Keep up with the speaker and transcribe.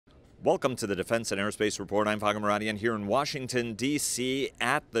Welcome to the Defense and Aerospace Report. I'm Vago Muradian here in Washington, D.C.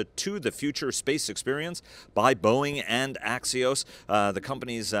 at the To the Future Space Experience by Boeing and Axios. The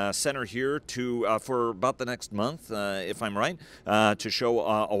company's center here for about the next month, if I'm right, to show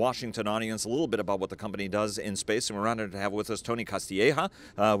a Washington audience a little bit about what the company does in space. And we're honored to have with us Tony Castilleja.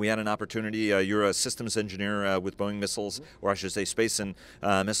 We had an opportunity, you're a systems engineer with Boeing missiles, or I should say space and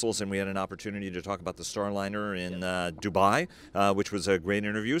missiles, and we had an opportunity to talk about the Starliner in Dubai, which was a great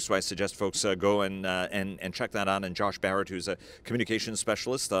interview. So I suggest folks go and check that out. And Josh Barrett, who's a communications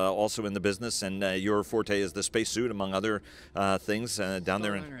specialist, also in the business, and your forte is the Spacesuit, among other things, down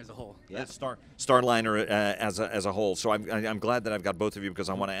there. Starliner as a whole. Yeah, Starliner as a whole. So I'm glad that I've got both of you because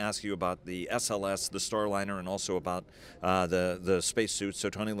I want to ask you about the SLS, the Starliner, and also about the Spacesuit. So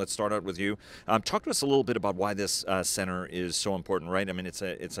Tony, let's start out with you. Talk to us a little bit about why this center is so important, right? I mean, it's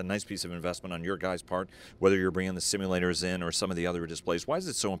a nice piece of investment on your guys' part, whether you're bringing the simulators in or some of the other displays. Why is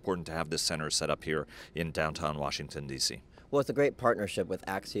it so important to have this center set up here in downtown Washington, D.C.? Well, it's a great partnership with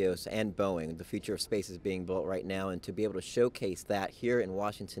Axios and Boeing. The future of space is being built right now, and to be able to showcase that here in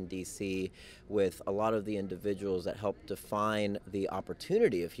Washington, D.C. with a lot of the individuals that help define the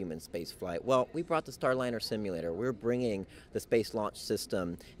opportunity of human spaceflight. Well, we brought the Starliner simulator. We're bringing the Space Launch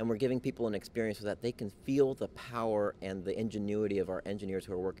System, and we're giving people an experience so that they can feel the power and the ingenuity of our engineers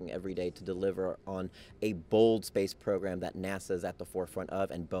who are working every day to deliver on a bold space program that NASA is at the forefront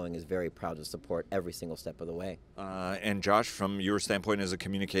of, and Boeing is very proud to support every single step of the way. And Josh, from your standpoint as a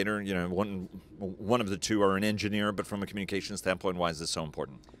communicator, you know, one of the two are an engineer, but from a communication standpoint, why is this so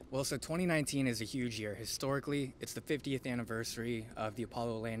important? Well, so 2019 is a huge year. Historically, it's the 50th anniversary of the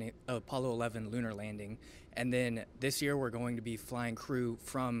Apollo 11 lunar landing. And then this year, we're going to be flying crew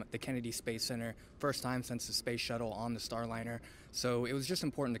from the Kennedy Space Center, first time since the space shuttle on the Starliner. So it was just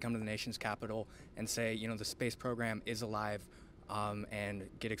important to come to the nation's capital and say, you know, the space program is alive, and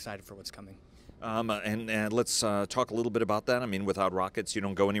get excited for what's coming. And let's talk a little bit about that. I mean, without rockets, you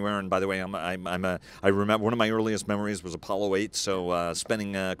don't go anywhere. And by the way, I remember one of my earliest memories was Apollo 8. So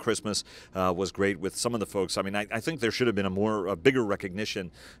spending Christmas was great with some of the folks. I mean, I think there should have been a bigger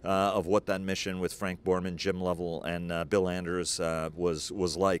recognition of what that mission with Frank Borman, Jim Lovell, and Bill Anders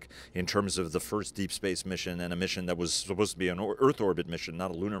was like in terms of the first deep space mission, and a mission that was supposed to be an Earth orbit mission,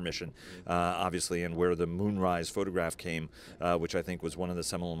 not a lunar mission, obviously, and where the moonrise photograph came, which I think was one of the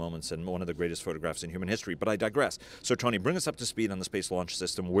seminal moments and one of the greatest photographs in human history. But I digress. So Tony, bring us up to speed on the Space Launch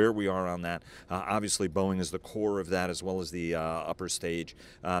System, where we are on that. Obviously Boeing is the core of that, as well as the upper stage.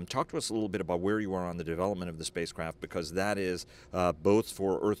 Talk to us a little bit about where you are on the development of the spacecraft, because that is both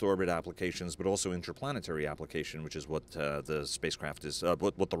for Earth orbit applications, but also interplanetary application, which is what the spacecraft is,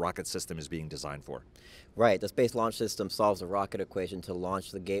 what the rocket system is being designed for. Right. The Space Launch System solves the rocket equation to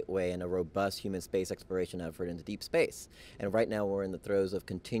launch the Gateway in a robust human space exploration effort into deep space. And right now we're in the throes of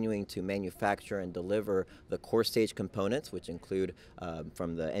continuing to manufacture and deliver the core stage components, which include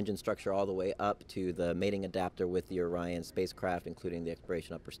from the engine structure all the way up to the mating adapter with the Orion spacecraft, including the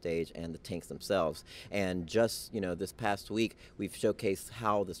exploration upper stage and the tanks themselves. And just, you know, this past week, we've showcased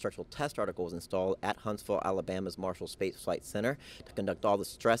how the structural test article was installed at Huntsville, Alabama's Marshall Space Flight Center to conduct all the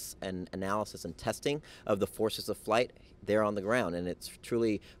stress and analysis and testing of the forces of flight there on the ground. And it's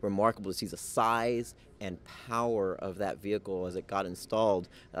truly remarkable to see the size and power of that vehicle as it got installed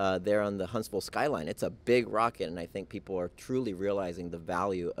there on the Huntsville skyline. It's a big rocket, and I think people are truly realizing the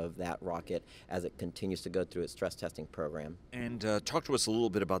value of that rocket as it continues to go through its stress testing program. And talk to us a little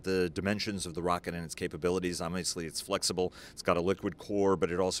bit about the dimensions of the rocket and its capabilities. Obviously, it's flexible. It's got a liquid core,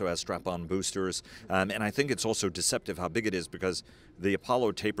 but it also has strap-on boosters. And I think it's also deceptive how big it is, because the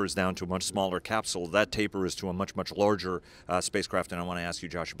Apollo tapers down to a much smaller capsule. That taper is to a much, much larger spacecraft. And I want to ask you,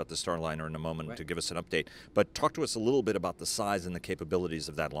 Josh, about the Starliner in a moment to give us an update. But talk to us a little bit about the size and the capabilities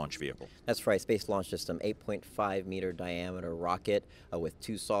of that launch vehicle. That's right. Space Launch System, 8.5 meter diameter rocket with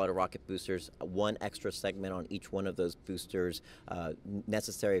 2 solid rocket boosters, 1 extra segment on each one of those boosters,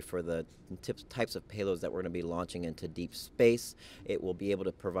 necessary for the types of payloads that we're going to be launching into deep space. It will be able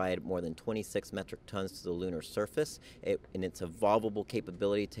to provide more than 26 metric tons to the lunar surface. In its evolvable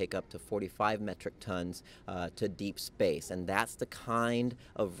capability, take up to 45 metric tons to deep space. And that's the kind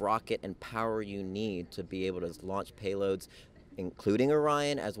of rocket and power you need to be able to launch payloads, including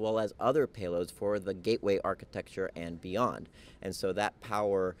Orion, as well as other payloads for the Gateway architecture and beyond. And so that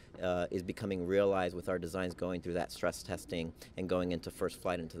power is becoming realized with our designs going through that stress testing and going into first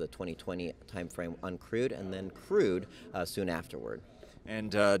flight into the 2020 timeframe uncrewed and then crewed soon afterward.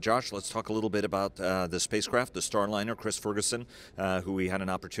 And Josh, let's talk a little bit about the spacecraft, the Starliner, Chris Ferguson, who we had an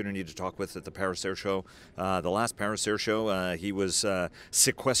opportunity to talk with at the Paris Air Show. The last Paris Air Show, he was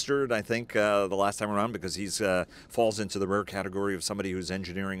sequestered, I think, the last time around because he's falls into the rare category of somebody who's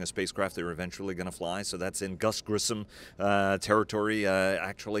engineering a spacecraft they're eventually going to fly. So that's in Gus Grissom territory,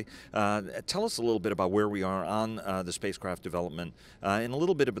 actually. Tell us a little bit about where we are on the spacecraft development, and a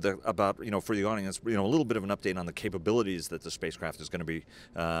little bit about, for the audience, a little bit of an update on the capabilities that the spacecraft is going to be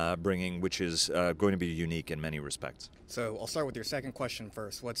bringing, which is going to be unique in many respects. So I'll start with your second question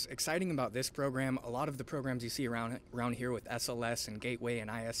first. What's exciting about this program, a lot of the programs you see around here with SLS and Gateway and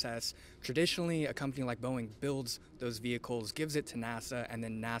ISS, traditionally a company like Boeing builds those vehicles, gives it to NASA, and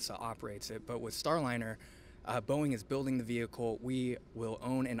then NASA operates it. But with Starliner, Boeing is building the vehicle. We will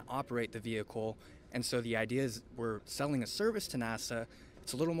own and operate the vehicle. And so the idea is we're selling a service to NASA.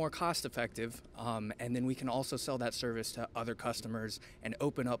 It's a little more cost effective, and then we can also sell that service to other customers and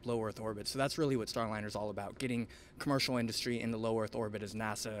open up low Earth orbit. So that's really what Starliner is all about, getting commercial industry into low Earth orbit as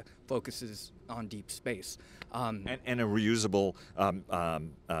NASA focuses on deep space. And a reusable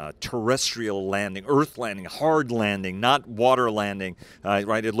terrestrial landing, Earth landing, hard landing, not water landing,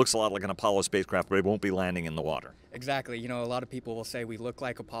 right? It looks a lot like an Apollo spacecraft, but it won't be landing in the water. Exactly. A lot of people will say we look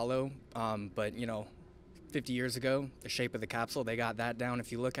like Apollo, but 50 years ago, the shape of the capsule, they got that down. If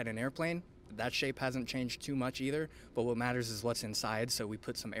you look at an airplane, that shape hasn't changed too much either, but what matters is what's inside. So we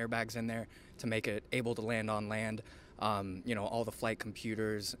put some airbags in there to make it able to land on land. All the flight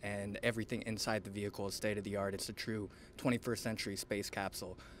computers and everything inside the vehicle is state-of-the-art. It's a true 21st century space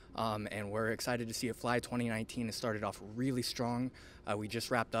capsule. And we're excited to see it fly. 2019 has started off really strong. We just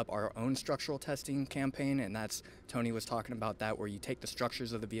wrapped up our own structural testing campaign, and Tony was talking about that, where you take the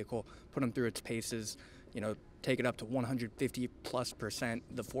structures of the vehicle, put them through its paces, take it up to 150+%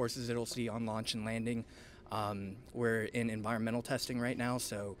 the forces it'll see on launch and landing. We're in environmental testing right now,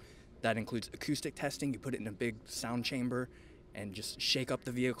 so that includes acoustic testing. You put it in a big sound chamber and just shake up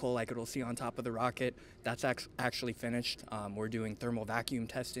the vehicle like it'll see on top of the rocket. That's actually finished. We're doing thermal vacuum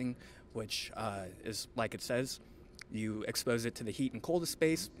testing, which is like it says. You expose it to the heat and cold of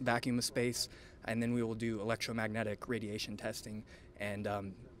space, vacuum of space, and then we will do electromagnetic radiation testing. And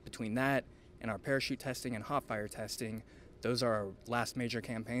between that and our parachute testing and hot fire testing, those are our last major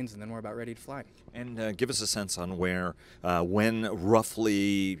campaigns, and then we're about ready to fly. And give us a sense on when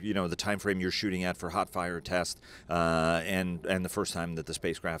roughly, the time frame you're shooting at for hot fire test, and the first time that the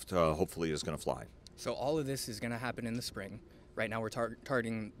spacecraft hopefully is going to fly. So all of this is going to happen in the spring. Right now we're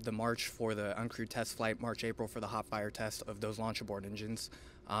targeting the March for the uncrewed test flight, March, April for the hot fire test of those launch abort engines,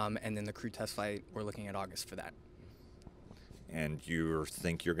 and then the crew test flight, we're looking at August for that. And you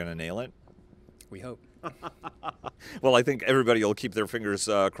think you're going to nail it? We hope. Well, I think everybody will keep their fingers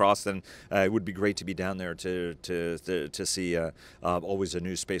crossed, and it would be great to be down there to see always a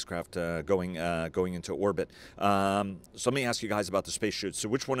new spacecraft going into orbit. So let me ask you guys about the spacesuit. So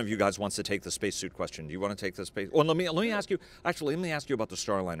which one of you guys wants to take the spacesuit question? Do you want to take the space? Well, let me ask you. Actually, let me ask you about the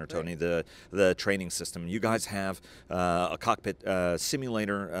Starliner, Tony, the training system. You guys have a cockpit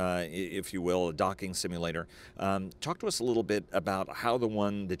simulator, if you will, a docking simulator. Talk to us a little bit about how the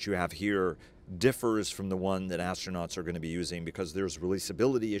one that you have here differs from the one that astronauts are going to be using, because there's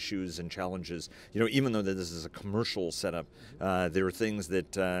releasability issues and challenges. Even though this is a commercial setup, there are things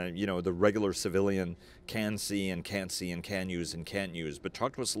that the regular civilian can see and can't see and can use and can't use. But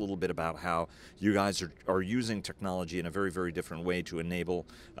talk to us a little bit about how you guys are using technology in a very, very different way to enable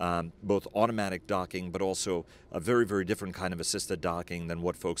both automatic docking, but also a very, very different kind of assisted docking than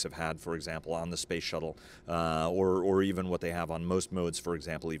what folks have had, for example, on the space shuttle, or even what they have on most modes, for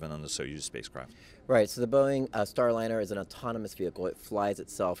example, even on the Soyuz spacecraft. Right, so the Boeing Starliner is an autonomous vehicle. It flies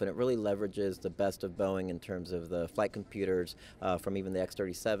itself, and it really leverages the best of Boeing in terms of the flight computers, from even the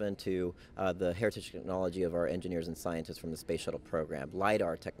X-37 to the heritage technology of our engineers and scientists from the Space Shuttle program,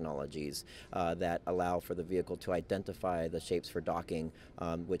 LiDAR technologies that allow for the vehicle to identify the shapes for docking,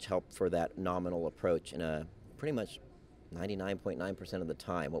 which help for that nominal approach in a pretty much 99.9% of the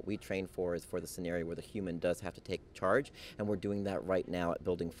time. What we train for is for the scenario where the human does have to take charge, and we're doing that right now at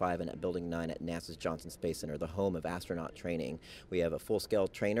Building 5 and at Building 9 at NASA's Johnson Space Center, the home of astronaut training. We have a full-scale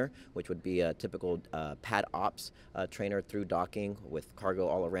trainer, which would be a typical pad ops trainer through docking with cargo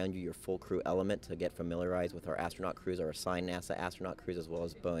all around you, your full crew element to get familiarized with our astronaut crews, our assigned NASA astronaut crews, as well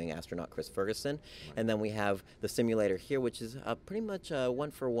as Boeing astronaut Chris Ferguson. And then we have the simulator here, which is pretty much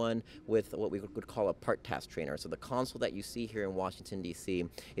one-for-one with what we would call a part task trainer. So the console that you see here in Washington, D.C.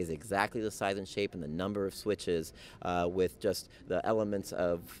 is exactly the size and shape and the number of switches with just the elements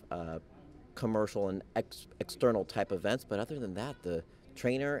of commercial and external type events. But other than that, the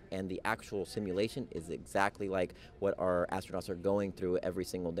trainer and the actual simulation is exactly like what our astronauts are going through every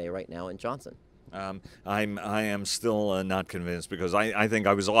single day right now in Johnson. I am still not convinced, because I think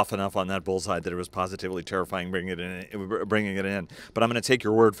I was off enough on that bullseye that it was positively terrifying bringing it in. But I'm going to take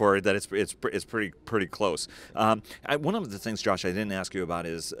your word for it that it's pretty close. One of the things, Josh, I didn't ask you about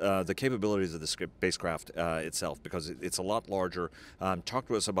is the capabilities of the spacecraft itself, because it's a lot larger. Talk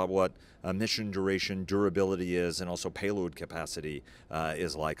to us about what mission duration, durability is, and also payload capacity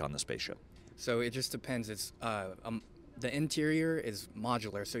is like on the spaceship. So it just depends. It's the interior is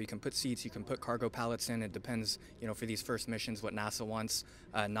modular, so you can put seats, you can put cargo pallets in. It depends, for these first missions, what NASA wants.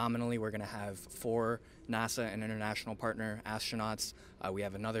 Nominally, we're going to have 4 NASA and international partner astronauts. We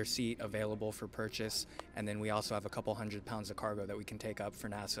have another seat available for purchase, and then we also have a couple 100 pounds of cargo that we can take up for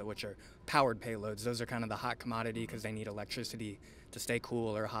NASA, which are powered payloads. Those are kind of the hot commodity because they need electricity to stay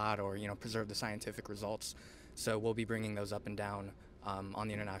cool or hot, or preserve the scientific results. So we'll be bringing those up and down on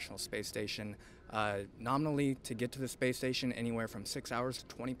the International Space Station. Nominally, to get to the space station, anywhere from 6 hours to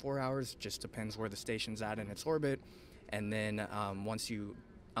 24 hours, just depends where the station's at in its orbit. And then once you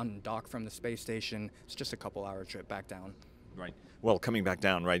undock from the space station, it's just a couple-hour trip back down. Right. Well, coming back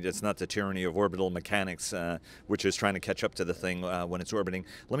down, right, it's not the tyranny of orbital mechanics, which is trying to catch up to the thing when it's orbiting.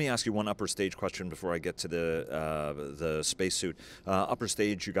 Let me ask you one upper stage question before I get to the spacesuit. Upper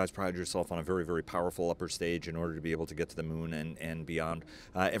stage, you guys pride yourself on a very, very powerful upper stage in order to be able to get to the moon and beyond.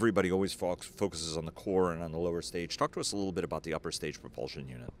 Everybody always focuses on the core and on the lower stage. Talk to us a little bit about the upper stage propulsion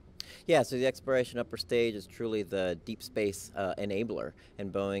unit. Yeah, so the exploration upper stage is truly the deep space enabler,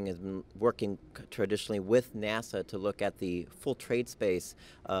 and Boeing has been working traditionally with NASA to look at the full trade space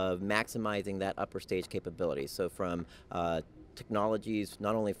of maximizing that upper stage capability. So from technologies,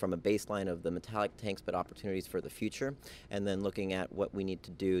 not only from a baseline of the metallic tanks, but opportunities for the future, and then looking at what we need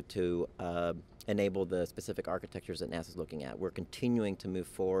to do to enable the specific architectures that NASA's looking at. We're continuing to move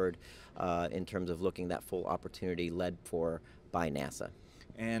forward in terms of looking at that full opportunity led for by NASA.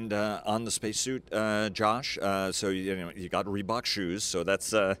 And on the spacesuit, Josh, so you got Reebok shoes, so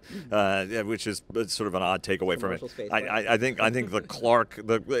that's which is sort of an odd takeaway from it. I think the Clark,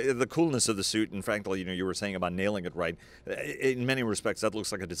 the coolness of the suit, and frankly, you were saying about nailing it right. In many respects, that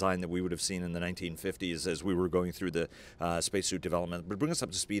looks like a design that we would have seen in the 1950s as we were going through the spacesuit development. But bring us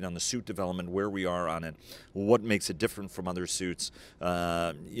up to speed on the suit development, where we are on it, what makes it different from other suits,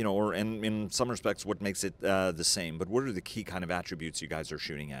 or in some respects, what makes it the same. But what are the key kind of attributes you guys are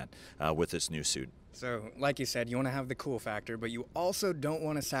shooting at with this new suit? So, like you said, you want to have the cool factor, but you also don't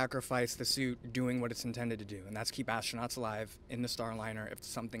want to sacrifice the suit doing what it's intended to do, and that's keep astronauts alive in the Starliner if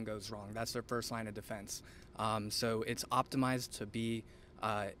something goes wrong. That's their first line of defense. So it's optimized to be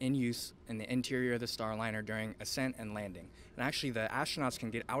in use in the interior of the Starliner during ascent and landing. And actually, the astronauts can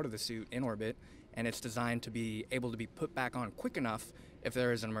get out of the suit in orbit, and it's designed to be able to be put back on quick enough if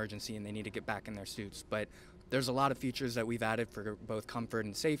there is an emergency and they need to get back in their suits. But there's a lot of features that we've added for both comfort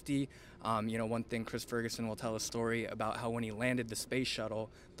and safety. One thing, Chris Ferguson will tell a story about how when he landed the space shuttle,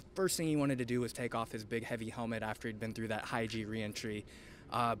 the first thing he wanted to do was take off his big heavy helmet after he'd been through that high G reentry,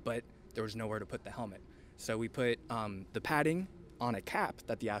 but there was nowhere to put the helmet. So we put the padding on a cap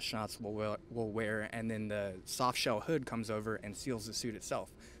that the astronauts will wear, and then the soft shell hood comes over and seals the suit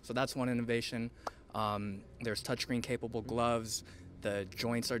itself. So that's one innovation. There's touchscreen capable gloves. The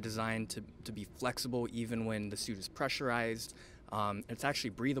joints are designed to be flexible even when the suit is pressurized. It's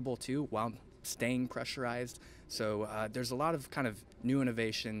actually breathable too while staying pressurized. So there's a lot of kind of new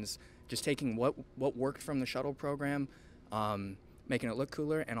innovations, just taking what worked from the shuttle program, making it look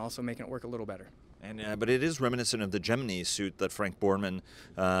cooler, and also making it work a little better. But it is reminiscent of the Gemini suit that Frank Borman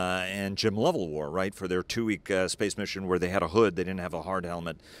and Jim Lovell wore, right, for their 2-week space mission where they had a hood. They didn't have a hard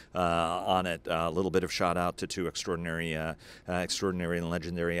helmet on it. A little bit of shout out to 2 extraordinary and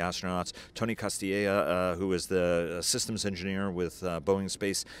legendary astronauts. Tony Castilleja, who is the systems engineer with Boeing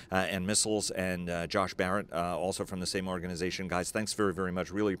Space and Missiles, and Josh Barrett, also from the same organization. Guys, thanks very, very much.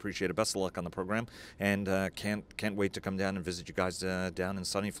 Really appreciate it. Best of luck on the program, and can't wait to come down and visit you guys down in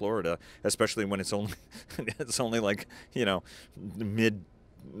sunny Florida, especially when it's only like mid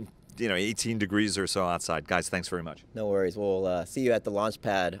 18 degrees or so outside. Guys, thanks very much. No worries. We'll see you at the launch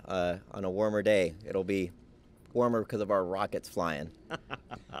pad on a warmer day. It'll be warmer because of our rockets flying.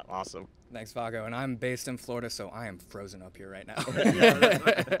 Awesome. Thanks, Vago. And I'm based in Florida, so I am frozen up here right now.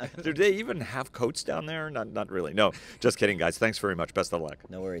 Do they even have coats down there? Not really. No, just kidding, guys. Thanks very much. Best of luck.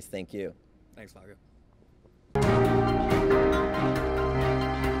 No worries. Thank you. Thanks, Vago.